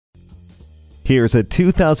Here's a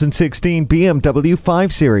 2016 BMW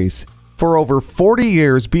 5 Series. For over 40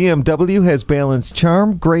 years, BMW has balanced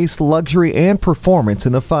charm, grace, luxury, and performance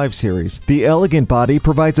in the 5 Series. The elegant body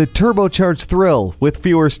provides a turbocharged thrill with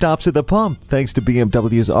fewer stops at the pump thanks to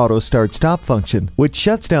BMW's auto start-stop function, which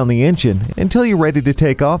shuts down the engine until you're ready to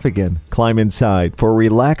take off again. Climb inside for a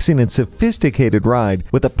relaxing and sophisticated ride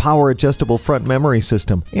with a power-adjustable front memory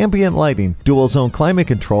system, ambient lighting, dual-zone climate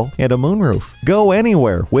control, and a moonroof. Go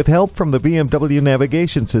anywhere with help from the BMW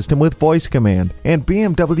navigation system with voice command and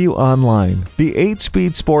BMW Online. The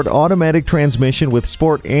 8-speed sport automatic transmission with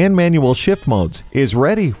sport and manual shift modes is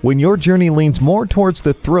ready when your journey leans more towards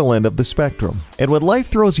the thrill end of the spectrum. And when life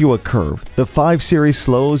throws you a curve, the 5 Series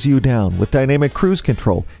slows you down with dynamic cruise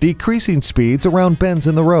control, decreasing speeds around bends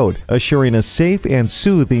in the road, assuring a safe and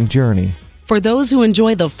soothing journey. For those who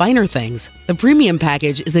enjoy the finer things, the premium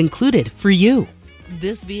package is included for you.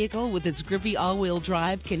 This vehicle with its grippy all-wheel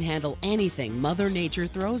drive can handle anything Mother Nature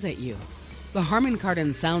throws at you. The Harman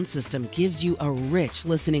Kardon sound system gives you a rich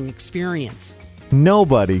listening experience.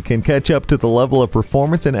 Nobody can catch up to the level of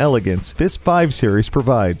performance and elegance this 5 Series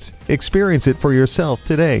provides. Experience it for yourself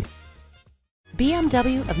today.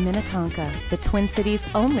 BMW of Minnetonka, the Twin Cities'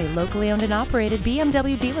 only locally owned and operated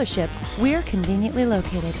BMW dealership. We're conveniently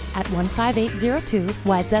located at 15802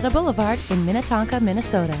 Wayzata Boulevard in Minnetonka,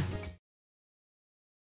 Minnesota.